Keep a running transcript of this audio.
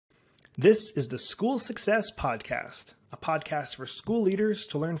This is the School Success Podcast, a podcast for school leaders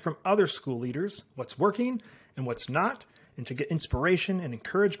to learn from other school leaders what's working and what's not, and to get inspiration and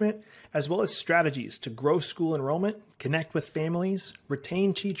encouragement, as well as strategies to grow school enrollment, connect with families,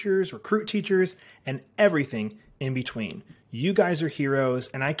 retain teachers, recruit teachers, and everything in between. You guys are heroes,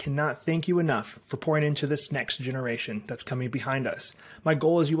 and I cannot thank you enough for pouring into this next generation that's coming behind us. My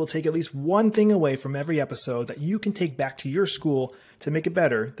goal is you will take at least one thing away from every episode that you can take back to your school to make it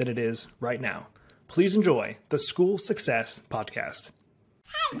better than it is right now. Please enjoy the School Success Podcast.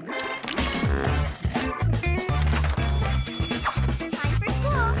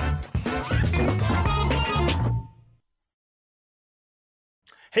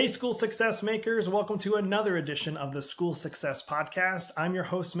 Hey, School Success Makers. Welcome to another edition of the School Success Podcast. I'm your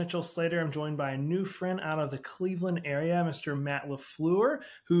host, Mitchell Slater. I'm joined by a new friend out of the Cleveland area, Mr. Matt LaFleur,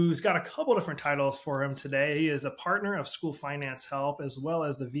 who's got a couple different titles for him today. He is a partner of School Finance Help, as well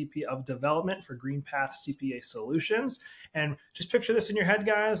as the VP of Development for GreenPath CPA Solutions. And just picture this in your head,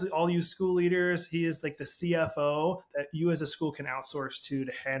 guys, all you school leaders. He is like the CFO that you as a school can outsource to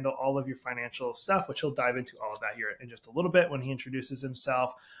handle all of your financial stuff, which he'll dive into all of that here in just a little bit when he introduces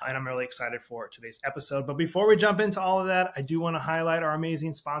himself. And I'm really excited for today's episode. But before we jump into all of that, I do want to highlight our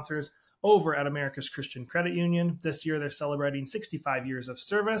amazing sponsors over at America's Christian Credit Union. This year, they're celebrating 65 years of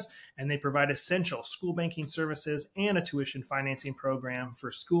service, and they provide essential school banking services and a tuition financing program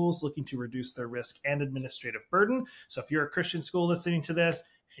for schools looking to reduce their risk and administrative burden. So if you're a Christian school listening to this,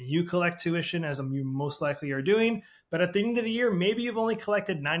 and you collect tuition, as you most likely are doing, but at the end of the year, maybe you've only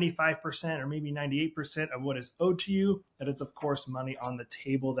collected 95% or maybe 98% of what is owed to you. That is, of course, money on the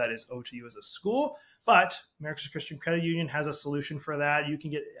table that is owed to you as a school. But America's Christian Credit Union has a solution for that. You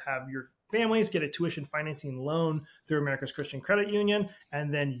can have your families get a tuition financing loan through America's Christian Credit Union,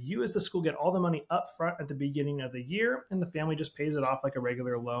 and then you as the school get all the money up front at the beginning of the year, and the family just pays it off like a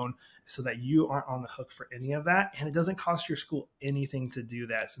regular loan so that you aren't on the hook for any of that, and it doesn't cost your school anything to do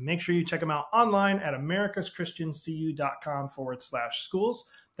that. So make sure you check them out online at americaschristiancu.com/schools.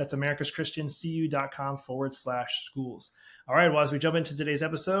 That's americaschristiancu.com/schools. All right, well, as we jump into today's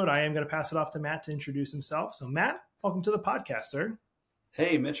episode, I am going to pass it off to Matt to introduce himself. So Matt, welcome to the podcast, sir.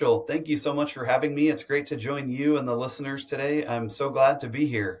 Hey, Mitchell, thank you so much for having me. It's great to join you and the listeners today. I'm so glad to be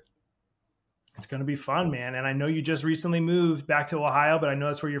here. It's going to be fun, man. And I know you just recently moved back to Ohio, but I know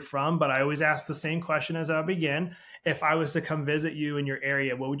that's where you're from. But I always ask the same question as I begin. If I was to come visit you in your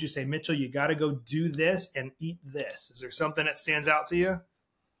area, what would you say? Mitchell, you got to go do this and eat this. Is there something that stands out to you?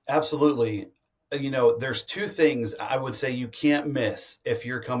 Absolutely. You know, there's two things I would say you can't miss if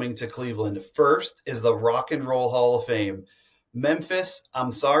you're coming to Cleveland. First is the Rock and Roll Hall of Fame. Memphis,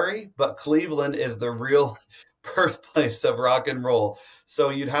 I'm sorry, but Cleveland is the real birthplace of rock and roll. So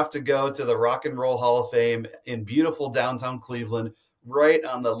you'd have to go to the Rock and Roll Hall of Fame in beautiful downtown Cleveland, right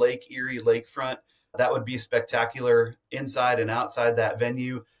on the Lake Erie lakefront. That would be spectacular inside and outside that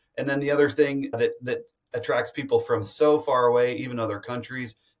venue. And then the other thing that attracts people from so far away, even other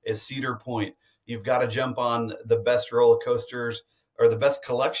countries, is Cedar Point. You've got to jump on the best roller coasters, or the best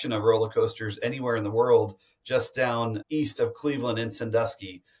collection of roller coasters anywhere in the world, just down east of Cleveland in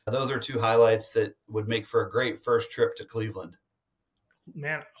Sandusky. Those are two highlights that would make for a great first trip to Cleveland.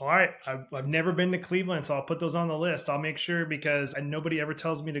 Man, all right. I've never been to Cleveland, so I'll put those on the list. I'll make sure, because nobody ever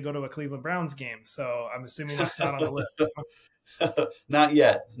tells me to go to a Cleveland Browns game. So I'm assuming that's not on the list. Not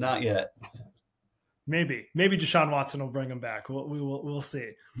yet. Not yet. Maybe Deshaun Watson will bring him back. We'll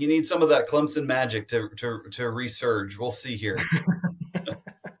see. You need some of that Clemson magic to resurge. We'll see here.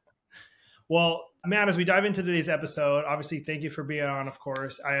 Well, Matt, as we dive into today's episode, obviously, thank you for being on, of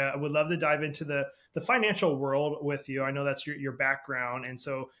course. I would love to dive into the financial world with you. I know that's your background. And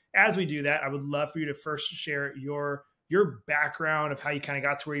so as we do that, I would love for you to first share your background of how you kind of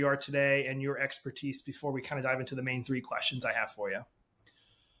got to where you are today and your expertise before we kind of dive into the main three questions I have for you.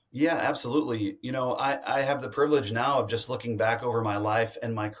 Yeah, absolutely. You know, I have the privilege now of just looking back over my life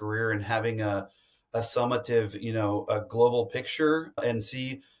and my career and having a summative, a global picture, and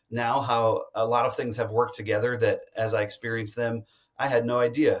see now how a lot of things have worked together that as I experienced them, I had no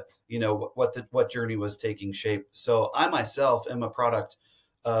idea, what journey was taking shape. So I myself am a product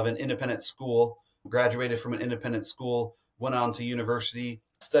of an independent school, graduated from an independent school, went on to university,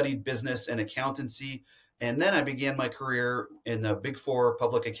 studied business and accountancy. And then I began my career in a Big Four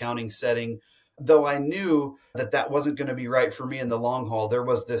public accounting setting. Though I knew that wasn't going to be right for me in the long haul, there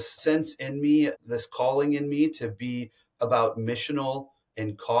was this sense in me, this calling in me to be about missional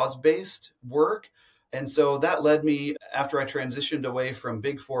and cause-based work. And so that led me, after I transitioned away from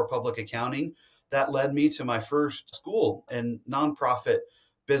Big Four public accounting, that led me to my first school and nonprofit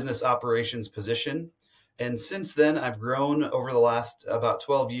business operations position. And since then, I've grown over the last about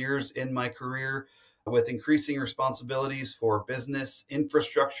 12 years in my career with increasing responsibilities for business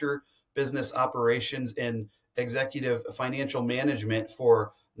infrastructure, business operations, and executive financial management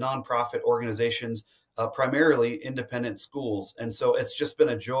for nonprofit organizations, primarily independent schools. And so it's just been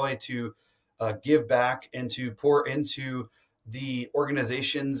a joy to give back and to pour into the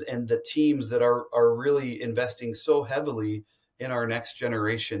organizations and the teams that are really investing so heavily in our next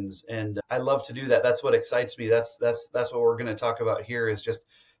generations. And I love to do that. That's what excites me. That's what we're going to talk about here, is just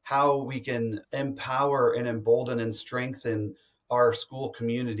how we can empower and embolden and strengthen our school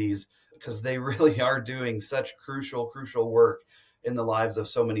communities, because they really are doing such crucial work in the lives of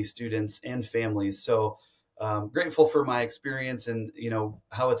so many students and families. So grateful for my experience and,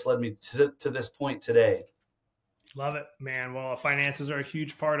 how it's led me to this point today. Love it, man. Well, finances are a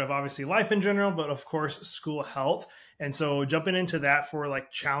huge part of obviously life in general, but of course, school health. And so jumping into that for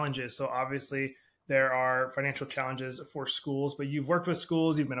like challenges. So obviously there are financial challenges for schools, but you've worked with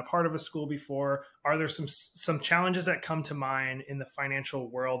schools, you've been a part of a school before. Are there some challenges that come to mind in the financial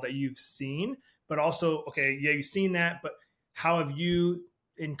world that you've seen? But also, okay, yeah, you've seen that, but how have you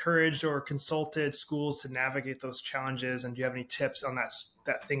encouraged or consulted schools to navigate those challenges? And do you have any tips on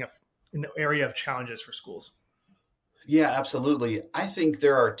that thing in the area of challenges for schools? Yeah, absolutely. I think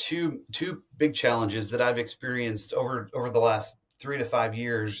there are two big challenges that I've experienced over the last 3 to 5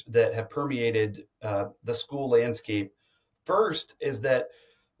 years that have permeated the school landscape. First is that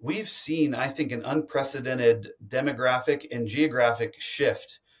we've seen, I think, an unprecedented demographic and geographic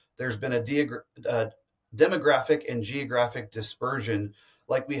shift. There's been a demographic and geographic dispersion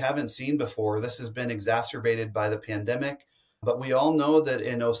like we haven't seen before. This has been exacerbated by the pandemic, but we all know that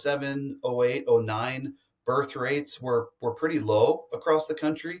in 2007, 2008, 2009, birth rates were pretty low across the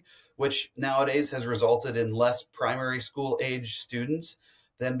country, which nowadays has resulted in less primary school age students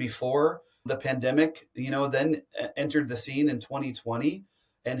than before. The pandemic, then entered the scene in 2020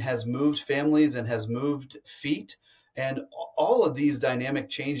 and has moved families and has moved feet. And all of these dynamic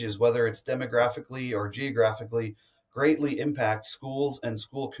changes, whether it's demographically or geographically, greatly impact schools and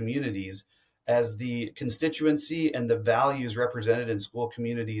school communities as the constituency and the values represented in school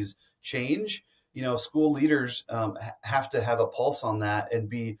communities change. School leaders have to have a pulse on that and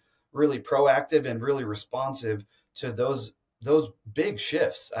be really proactive and really responsive to those big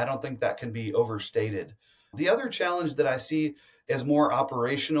shifts. I don't think that can be overstated. The other challenge that I see is more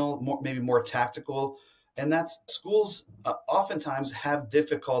operational, maybe more tactical, and that's schools oftentimes have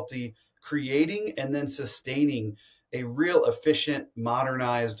difficulty creating and then sustaining a real efficient,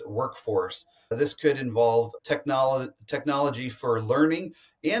 modernized workforce. This could involve technology for learning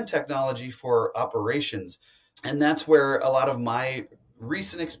and technology for operations. And that's where a lot of my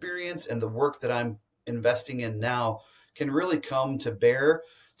recent experience and the work that I'm investing in now can really come to bear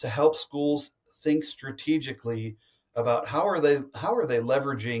to help schools think strategically about how are they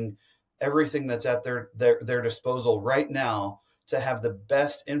leveraging everything that's at their disposal right now to have the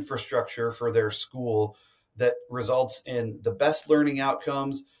best infrastructure for their school that results in the best learning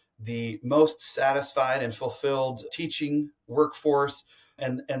outcomes, the most satisfied and fulfilled teaching workforce,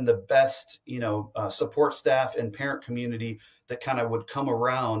 and the best support staff and parent community that kind of would come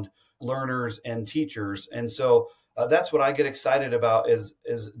around learners and teachers. And so that's what I get excited about is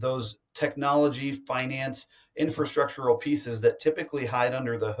those technology, finance, infrastructural pieces that typically hide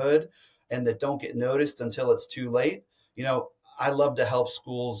under the hood and that don't get noticed until it's too late. I love to help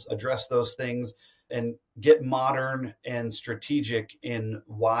schools address those things and get modern and strategic in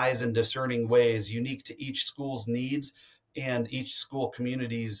wise and discerning ways unique to each school's needs and each school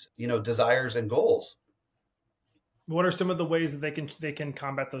community's, desires and goals. What are some of the ways that they can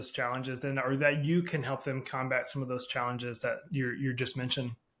combat those challenges then, or that you can help them combat some of those challenges that you just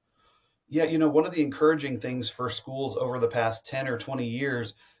mentioned? Yeah, one of the encouraging things for schools over the past 10 or 20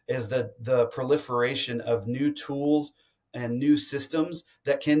 years is the proliferation of new tools and new systems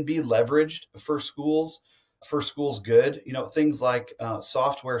that can be leveraged for schools good. Things like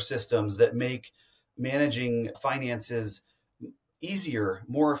software systems that make managing finances easier,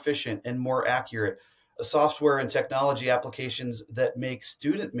 more efficient, and more accurate. Software and technology applications that make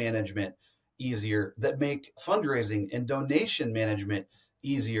student management easier, that make fundraising and donation management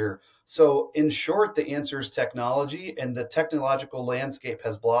easier. So in short, the answer is technology, and the technological landscape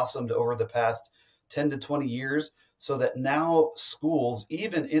has blossomed over the past 10 to 20 years so that now schools,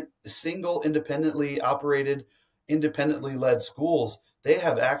 even in single independently operated, independently led schools, they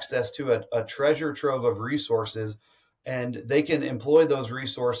have access to a treasure trove of resources, and they can employ those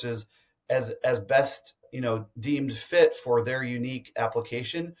resources as best deemed fit for their unique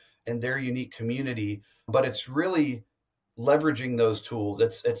application and their unique community. But it's really leveraging those tools.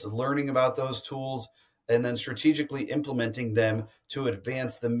 It's learning about those tools and then strategically implementing them to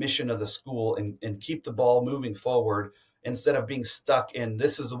advance the mission of the school and keep the ball moving forward instead of being stuck in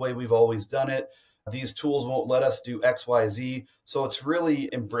this is the way we've always done it. These tools won't let us do X, Y, Z. So it's really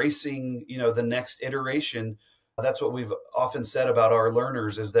embracing, the next iteration. That's what we've often said about our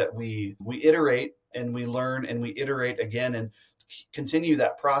learners is that we iterate and we learn and we iterate again and continue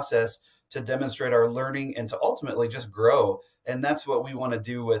that process to demonstrate our learning and to ultimately just grow. And that's what we want to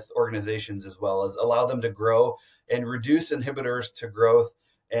do with organizations as well, is allow them to grow and reduce inhibitors to growth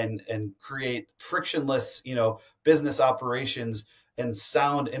and create frictionless, business operations and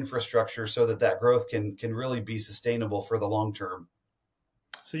sound infrastructure so that growth can really be sustainable for the long term.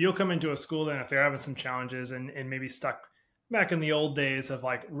 So you'll come into a school then if they're having some challenges and maybe stuck back in the old days of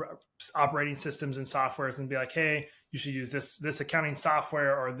like operating systems and softwares and be like, hey, you should use this accounting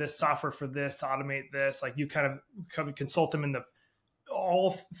software or this software for this to automate this. Like you kind of consult them in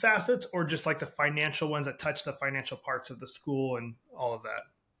all facets or just like the financial ones that touch the financial parts of the school and all of that.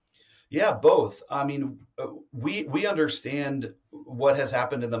 Yeah, both. I mean, we understand what has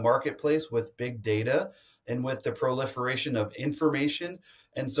happened in the marketplace with big data and with the proliferation of information.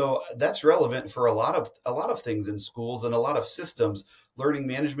 And so that's relevant for a lot of things in schools and a lot of systems, learning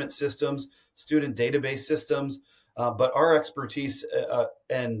management systems, student database systems. But our expertise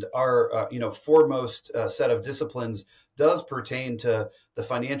and our foremost set of disciplines does pertain to the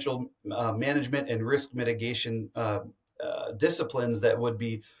financial management and risk mitigation disciplines that would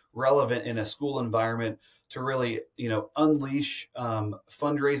be relevant in a school environment to really unleash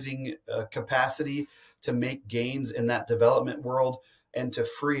fundraising capacity to make gains in that development world and to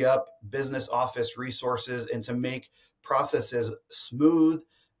free up business office resources and to make processes smooth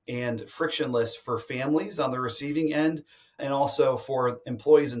and frictionless for families on the receiving end and also for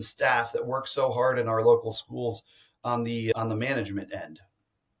employees and staff that work so hard in our local schools on the management end.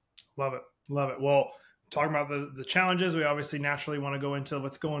 Love it. Well, talking about the challenges, we obviously naturally want to go into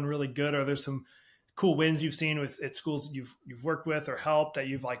what's going really good. Are there some cool wins you've seen at schools you've worked with or helped that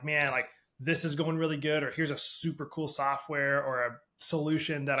you've like, man, like this is going really good, or here's a super cool software or a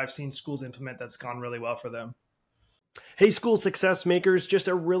solution that I've seen schools implement that's gone really well for them? Hey, school success makers, just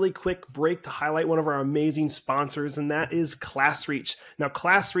a really quick break to highlight one of our amazing sponsors, and that is ClassReach. Now,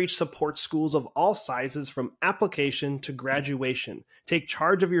 ClassReach supports schools of all sizes from application to graduation. Take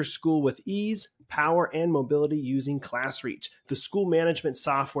charge of your school with ease, power, and mobility using ClassReach, the school management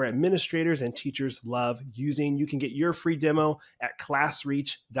software administrators and teachers love using. You can get your free demo at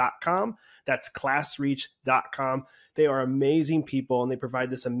classreach.com. That's classreach.com. They are amazing people, and they provide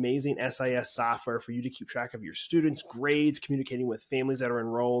this amazing SIS software for you to keep track of your students' grades, communicating with families that are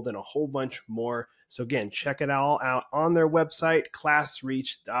enrolled, and a whole bunch more. So again, check it all out on their website,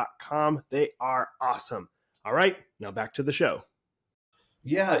 classreach.com. They are awesome. All right, now back to the show.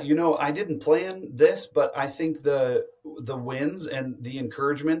 Yeah, I didn't plan this, but I think the wins and the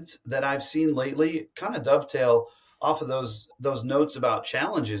encouragements that I've seen lately kind of dovetail off of those notes about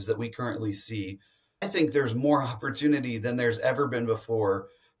challenges that we currently see. I think there's more opportunity than there's ever been before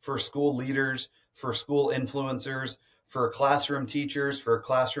for school leaders, for school influencers, for classroom teachers, for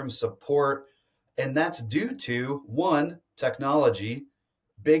classroom support. And that's due to, one, technology,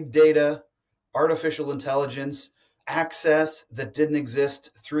 big data, artificial intelligence, access that didn't exist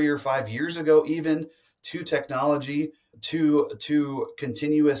 3 or 5 years ago, even to technology, to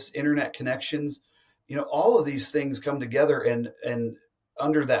continuous internet connections. All of these things come together and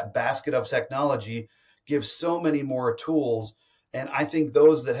under that basket of technology give so many more tools. And I think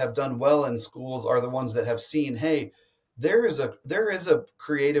those that have done well in schools are the ones that have seen, hey, there is a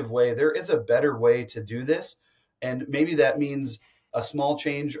creative way, there is a better way to do this. And maybe that means a small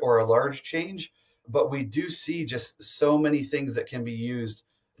change or a large change, but we do see just so many things that can be used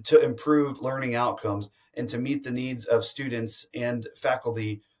to improve learning outcomes and to meet the needs of students and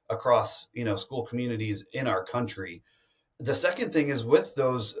faculty across, school communities in our country. The second thing is with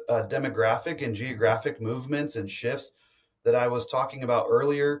those demographic and geographic movements and shifts that I was talking about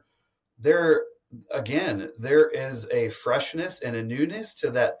earlier, there is a freshness and a newness to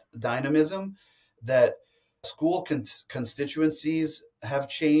that dynamism that school constituencies have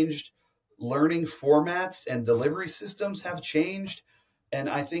changed, learning formats and delivery systems have changed. And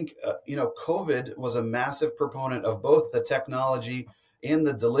I think, COVID was a massive proponent of both the technology and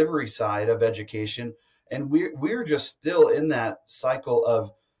the delivery side of education. And we're just still in that cycle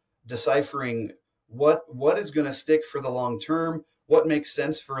of deciphering what is going to stick for the long term, what makes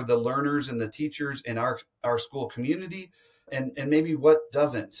sense for the learners and the teachers in our school community, and maybe what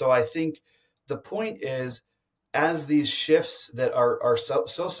doesn't. So I think the point is, as these shifts that are so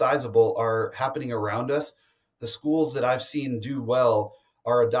sizable are happening around us, the schools that I've seen do well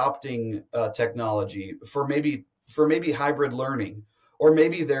are adopting technology for maybe hybrid learning, or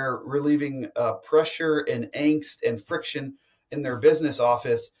maybe they're relieving pressure and angst and friction in their business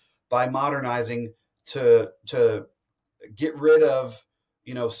office by modernizing to get rid of,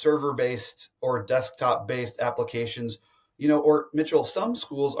 server-based or desktop-based applications. Or Mitchell, some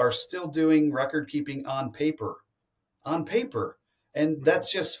schools are still doing record keeping on paper. And that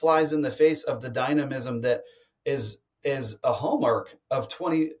just flies in the face of the dynamism that is a hallmark of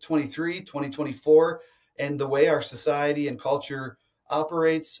 2023, 2024, and the way our society and culture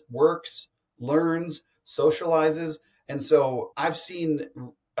operates, works, learns, socializes. And so I've seen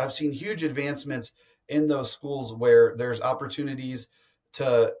huge advancements in those schools where there's opportunities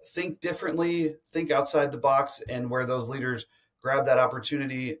to think differently, think outside the box, and where those leaders grab that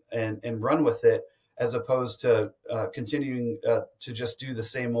opportunity and run with it, as opposed to continuing to just do the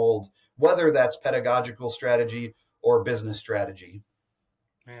same old, whether that's pedagogical strategy or business strategy.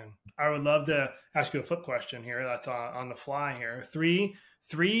 Man, I would love to ask you a flip question here. That's on the fly here. Three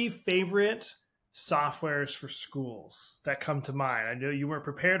favorite softwares for schools that come to mind. I know you weren't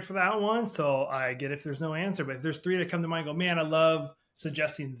prepared for that one, so I get if there's no answer, but if there's three that come to mind, go, man, I love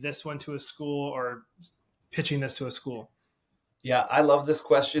suggesting this one to a school or pitching this to a school. Yeah, I love this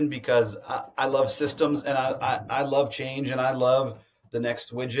question because I love systems, and I love change, and I love the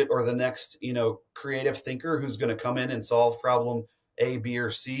next widget or the next, creative thinker who's going to come in and solve problem A, B, or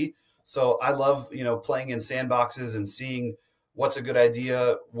C. So I love, playing in sandboxes and seeing what's a good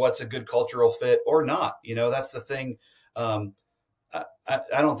idea, what's a good cultural fit or not. That's the thing.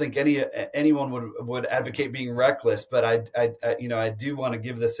 I don't think anyone would advocate being reckless, but I do want to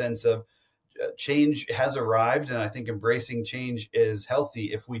give the sense of change has arrived, and I think embracing change is healthy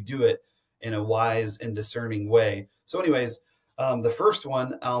if we do it in a wise and discerning way. So anyways, the first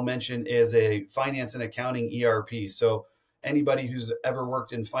one I'll mention is a finance and accounting ERP. So anybody who's ever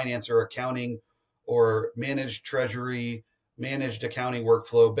worked in finance or accounting or managed treasury, managed accounting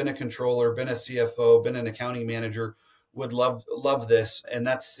workflow, been a controller, been a CFO, been an accounting manager would love this, and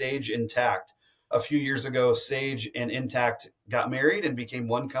that's Sage Intacct. A few years ago, Sage and Intacct got married and became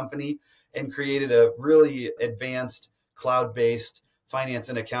one company and created a really advanced cloud-based finance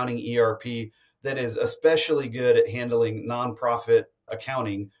and accounting ERP that is especially good at handling nonprofit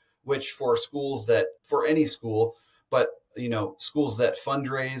accounting, which for any school, but schools that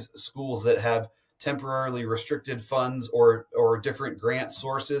fundraise, schools that have temporarily restricted funds or different grant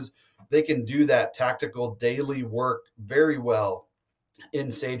sources, they can do that tactical daily work very well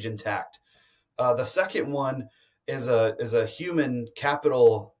in Sage Intacct. The second one is a human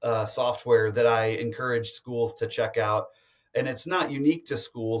capital software that I encourage schools to check out, and it's not unique to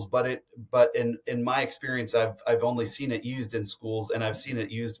schools, but in my experience, I've only seen it used in schools, and I've seen it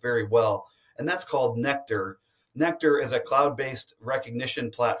used very well, and that's called Nectar. Nectar is a cloud-based recognition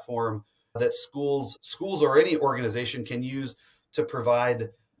platform that schools or any organization can use to provide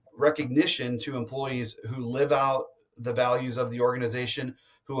recognition to employees who live out the values of the organization,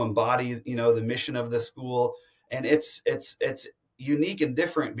 who embody, the mission of the school. And it's unique and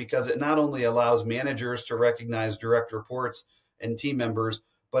different because it not only allows managers to recognize direct reports and team members,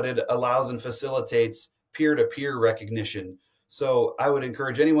 but it allows and facilitates peer-to-peer recognition. So I would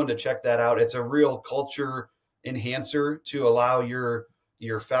encourage anyone to check that out. It's a real culture enhancer to allow your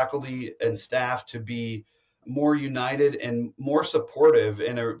faculty and staff to be more united and more supportive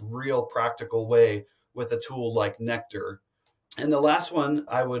in a real practical way with a tool like Nectar. And the last one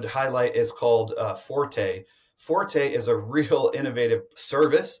I would highlight is called Forte. Forte is a real innovative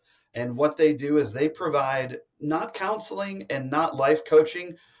service. And what they do is they provide not counseling and not life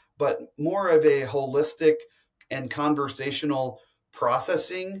coaching, but more of a holistic and conversational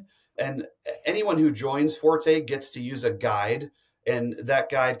processing. And anyone who joins Forte gets to use a guide, and that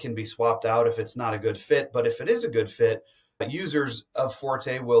guide can be swapped out if it's not a good fit. But if it is a good fit, users of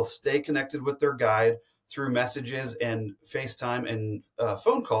Forte will stay connected with their guide through messages and FaceTime and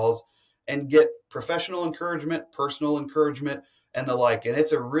phone calls and get professional encouragement, personal encouragement, and the like. And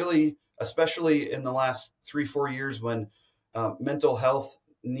it's a really, especially in the last 3-4 years when mental health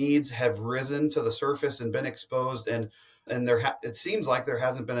needs have risen to the surface and been exposed, and it seems like there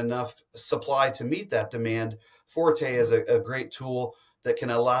hasn't been enough supply to meet that demand. Forte is a great tool that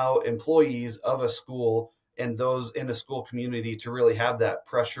can allow employees of a school and those in a school community to really have that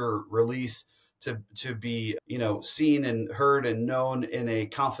pressure release, to be, seen and heard and known in a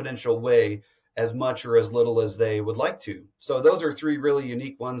confidential way as much or as little as they would like to. So those are 3 really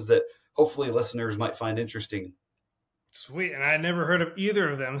unique ones that hopefully listeners might find interesting. Sweet. And I never heard of either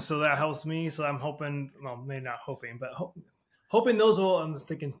of them, so that helps me. So I'm hoping, well, maybe not hoping, but hoping those will, I'm just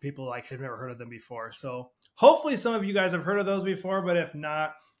thinking people like have never heard of them before. So hopefully some of you guys have heard of those before, but if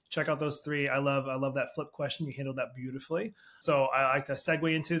not, check out those three. I love that flip question. You handled that beautifully. So I like to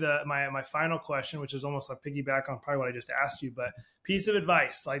segue into my final question, which is almost a piggyback on probably what I just asked you, but piece of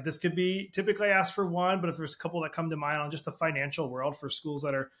advice. Like this could be typically asked for one, but if there's a couple that come to mind on just the financial world for schools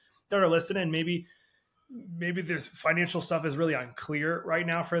that are listening, maybe the financial stuff is really unclear right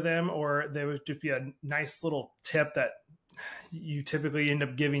now for them, or there would just be a nice little tip that you typically end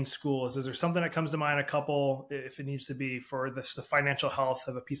up giving schools. Is there something that comes to mind, a couple, if it needs to be, for the financial health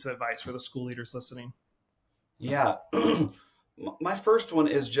of a piece of advice for the school leaders listening? Yeah. My first one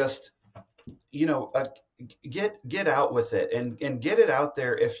is just, get out with it and get it out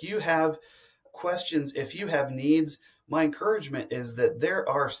there. If you have questions, if you have needs, my encouragement is that there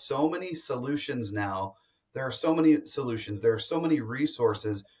are so many solutions now. There are so many solutions. There are so many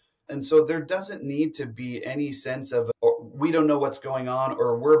resources. And so there doesn't need to be any sense of, we don't know what's going on,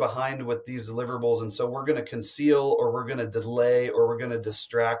 or we're behind with these deliverables, and so we're going to conceal, or we're going to delay, or we're going to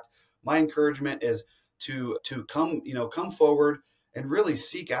distract. My encouragement is to come forward and really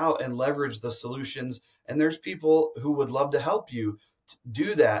seek out and leverage the solutions. And there's people who would love to help you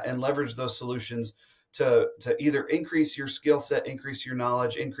do that and leverage those solutions to either increase your skill set, increase your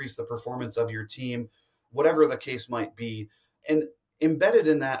knowledge, increase the performance of your team, whatever the case might be. And embedded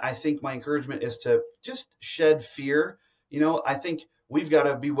in that, I think my encouragement is to just shed fear. I think we've got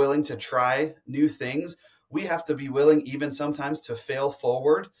to be willing to try new things. We have to be willing even sometimes to fail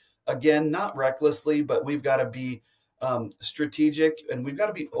forward. Again, not recklessly, but we've got to be strategic, and we've got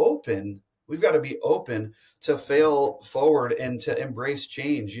to be open. We've got to be open to fail forward and to embrace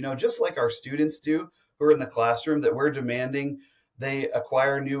change. Just like our students do who are in the classroom, that we're demanding they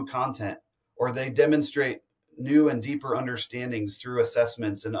acquire new content, or they demonstrate new and deeper understandings through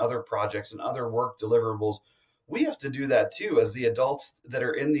assessments and other projects and other work deliverables. We have to do that too. As the adults that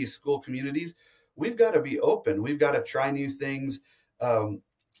are in these school communities, we've got to be open. We've got to try new things.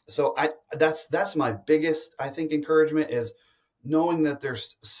 So that's my biggest, I think, encouragement, is knowing that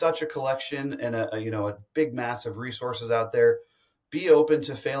there's such a collection and a big mass of resources out there. Be open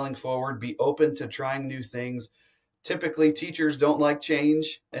to failing forward. Be open to trying new things. Typically, teachers don't like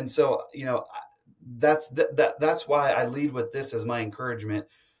change, and so that's why I lead with this as my encouragement,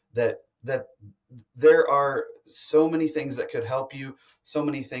 that there are so many things that could help you, so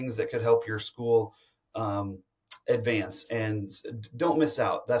many things that could help your school advance, and don't miss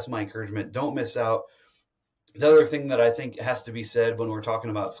out. That's my encouragement. Don't miss out. The other thing that I think has to be said when we're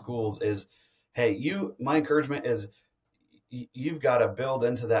talking about schools is, my encouragement is you've got to build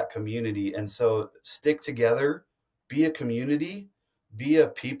into that community. And so stick together, be a community, be a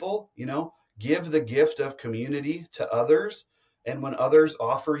people, give the gift of community to others. And when others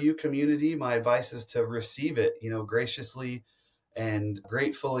offer you community, my advice is to receive it, graciously and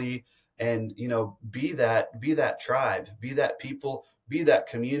gratefully, and, be that tribe, be that people, be that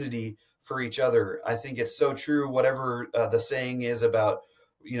community for each other. I think it's so true. Whatever the saying is about,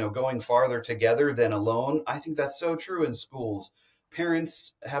 going farther together than alone. I think that's so true in schools.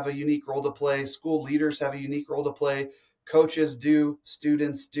 Parents have a unique role to play. School leaders have a unique role to play. Coaches do,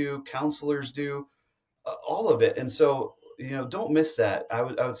 students do, counselors do, all of it. And so, don't miss that. I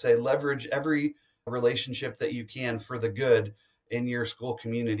would say leverage every relationship that you can for the good in your school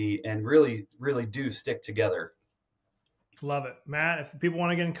community, and really, really do stick together. Love it. Matt, if people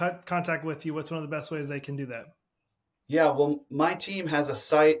want to get in contact with you, what's one of the best ways they can do that? Yeah, well, my team has a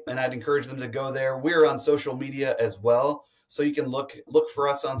site, and I'd encourage them to go there. We're on social media as well, so you can look for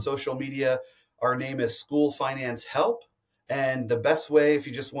us on social media. Our name is School Finance Help, and the best way, if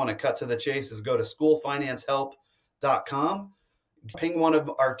you just want to cut to the chase, is go to schoolfinancehelp.com. Ping one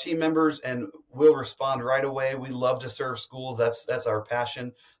of our team members, and we'll respond right away. We love to serve schools. That's our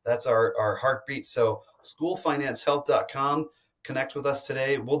passion. That's our heartbeat. So schoolfinancehelp.com. Connect with us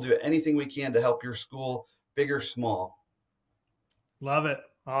today. We'll do anything we can to help your school, big or small. Love it.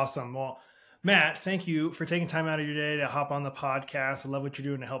 Awesome. Well, Matt, thank you for taking time out of your day to hop on the podcast. I love what you're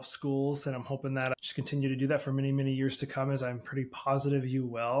doing to help schools, and I'm hoping that I just continue to do that for many, many years to come, as I'm pretty positive you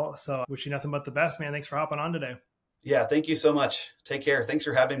will. So wish you nothing but the best, man. Thanks for hopping on today. Yeah, thank you so much. Take care. Thanks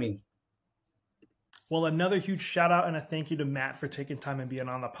for having me. Well, another huge shout out and a thank you to Matt for taking time and being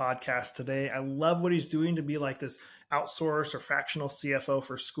on the podcast today. I love what he's doing to be like this outsourced or fractional CFO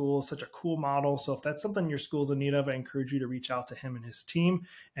for schools. Such a cool model. So if that's something your school's in need of, I encourage you to reach out to him and his team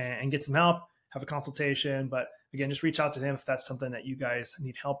and get some help, have a consultation. But again, just reach out to him if that's something that you guys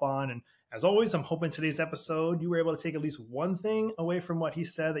need help on. And as always, I'm hoping today's episode, you were able to take at least one thing away from what he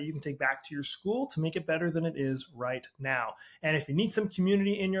said that you can take back to your school to make it better than it is right now. And if you need some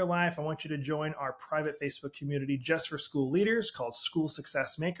community in your life, I want you to join our private Facebook community just for school leaders called School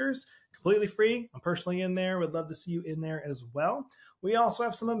Success Makers. Completely free. I'm personally in there. Would love to see you in there as well. We also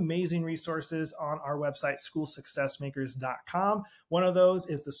have some amazing resources on our website, schoolsuccessmakers.com. One of those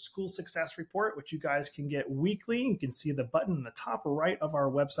is the School Success Report, which you guys can get weekly. You can see the button in the top right of our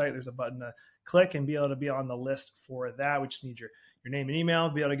website. There's a button to click and be able to be on the list for that. We just need your name and email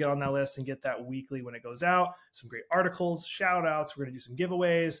to be able to get on that list and get that weekly when it goes out. Some great articles, shout outs. We're going to do some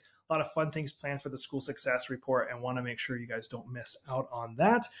giveaways, a lot of fun things planned for the School Success Report, and want to make sure you guys don't miss out on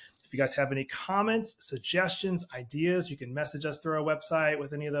that. If you guys have any comments, suggestions, ideas, you can message us through our website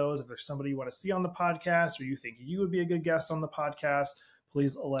with any of those. If there's somebody you want to see on the podcast or you think you would be a good guest on the podcast,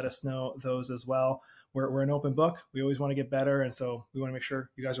 please let us know those as well. We're an open book. We always want to get better. And so we want to make sure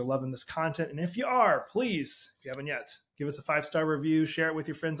you guys are loving this content. And if you are, please, if you haven't yet, give us a 5-star review, share it with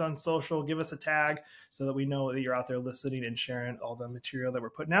your friends on social, give us a tag so that we know that you're out there listening and sharing all the material that we're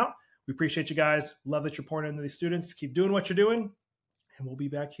putting out. We appreciate you guys. Love that you're pouring into these students. Keep doing what you're doing. And we'll be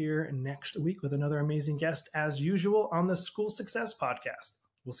back here next week with another amazing guest as usual on the School Success Podcast.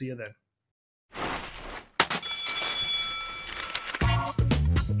 We'll see you then.